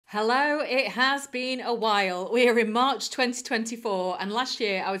Hello, it has been a while. We are in March 2024, and last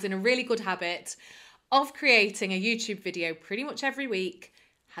year I was in a really good habit of creating a YouTube video pretty much every week,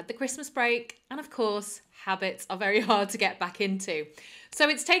 had the Christmas break, and of course, habits are very hard to get back into. So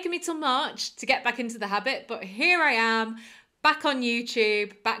it's taken me till March to get back into the habit, but here I am, back on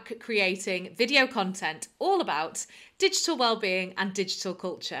YouTube, back creating video content all about digital well-being and digital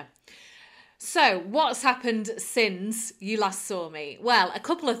culture. So, what's happened since you last saw me? Well, a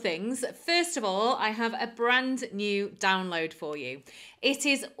couple of things. First of all, I have a brand new download for you. It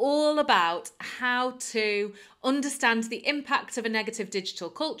is all about how to understand the impact of a negative digital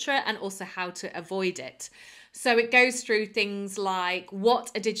culture and also how to avoid it. So, it goes through things like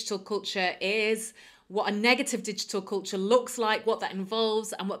what a digital culture is, what a negative digital culture looks like, what that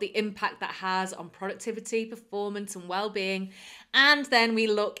involves, and what the impact that has on productivity, performance, and well-being. And then we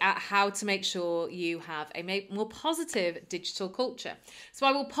look at how to make sure you have a more positive digital culture. So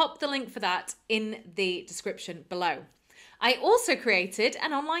I will pop the link for that in the description below. I also created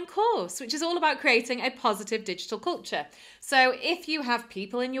an online course, which is all about creating a positive digital culture. So if you have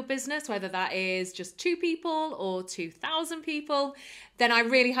people in your business, whether that is just 2 people or 2,000 people, then I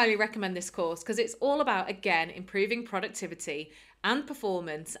really highly recommend this course because it's all about, again, improving productivity and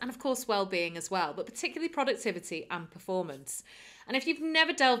performance, and of course well-being as well, but particularly productivity and performance. And if you've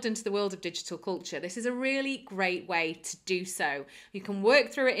never delved into the world of digital culture, this is a really great way to do so. You can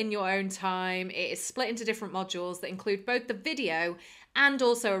work through it in your own time. It is split into different modules that include both the video and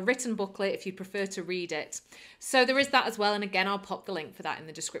also a written booklet if you prefer to read it. So there is that as well, and again, I'll pop the link for that in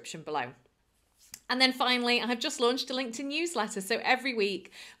the description below. And then finally, I have just launched a LinkedIn newsletter. So every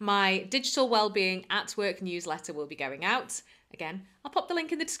week, my digital wellbeing at work newsletter will be going out. Again, I'll pop the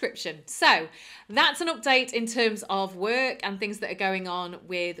link in the description. So that's an update in terms of work and things that are going on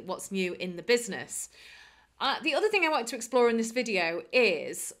with what's new in the business. The other thing I wanted to explore in this video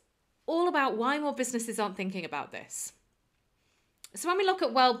is all about why more businesses aren't thinking about this. So when we look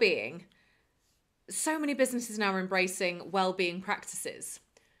at well-being, so many businesses now are embracing well-being practices.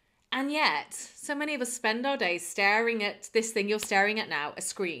 And yet, so many of us spend our days staring at this thing you're staring at now, a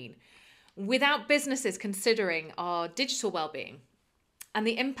screen, without businesses considering our digital well-being and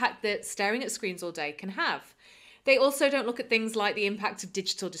the impact that staring at screens all day can have. They also don't look at things like the impact of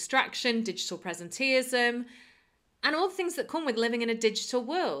digital distraction, digital presenteeism, and all the things that come with living in a digital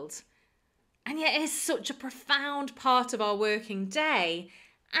world. And yet it is such a profound part of our working day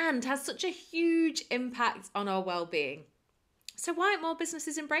and has such a huge impact on our well-being. So why aren't more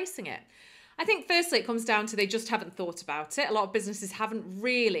businesses embracing it? I think firstly it comes down to they just haven't thought about it. A lot of businesses haven't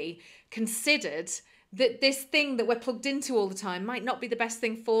really considered that this thing that we're plugged into all the time might not be the best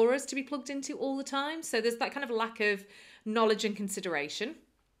thing for us to be plugged into all the time. So there's that kind of lack of knowledge and consideration.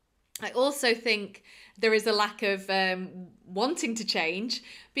 I also think there is a lack of wanting to change,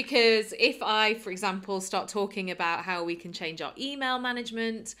 because if I, for example, start talking about how we can change our email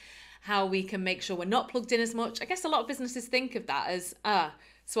management, how we can make sure we're not plugged in as much, I guess a lot of businesses think of that as,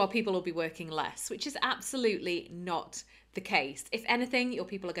 so our people will be working less, which is absolutely not the case. If anything, your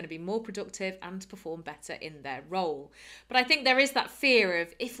people are going to be more productive and perform better in their role. But I think there is that fear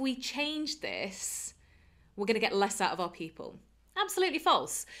of, if we change this, we're going to get less out of our people. Absolutely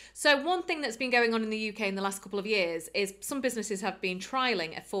false. So one thing that's been going on in the UK in the last couple of years is some businesses have been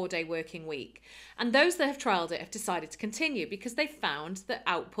trialling a 4-day working week. And those that have trialled it have decided to continue because they found that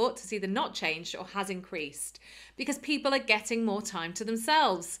output has either not changed or has increased because people are getting more time to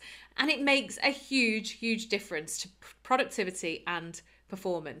themselves. And it makes a huge, huge difference to productivity and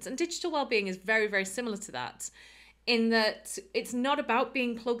performance. And digital wellbeing is very, very similar to that, in that it's not about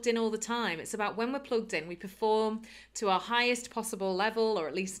being plugged in all the time. It's about when we're plugged in, we perform to our highest possible level, or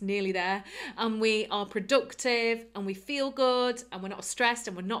at least nearly there, and we are productive and we feel good and we're not stressed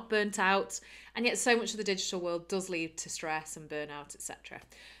and we're not burnt out. And yet so much of the digital world does lead to stress and burnout, etc.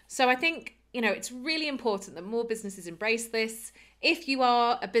 So I think, it's really important that more businesses embrace this. If you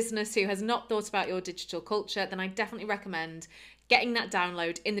are a business who has not thought about your digital culture, then I definitely recommend getting that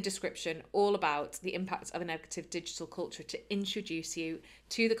download in the description, all about the impact of a negative digital culture, to introduce you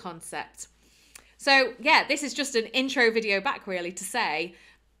to the concept. So yeah, this is just an intro video back really to say,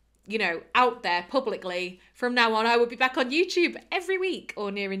 out there publicly, from now on, I will be back on YouTube every week,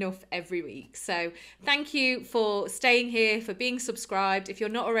 or near enough every week. So thank you for staying here, for being subscribed. If you're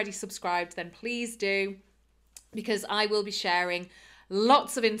not already subscribed, then please do, because I will be sharing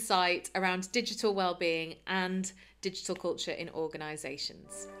lots of insight around digital wellbeing and digital culture in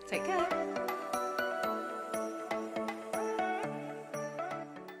organisations. Take care.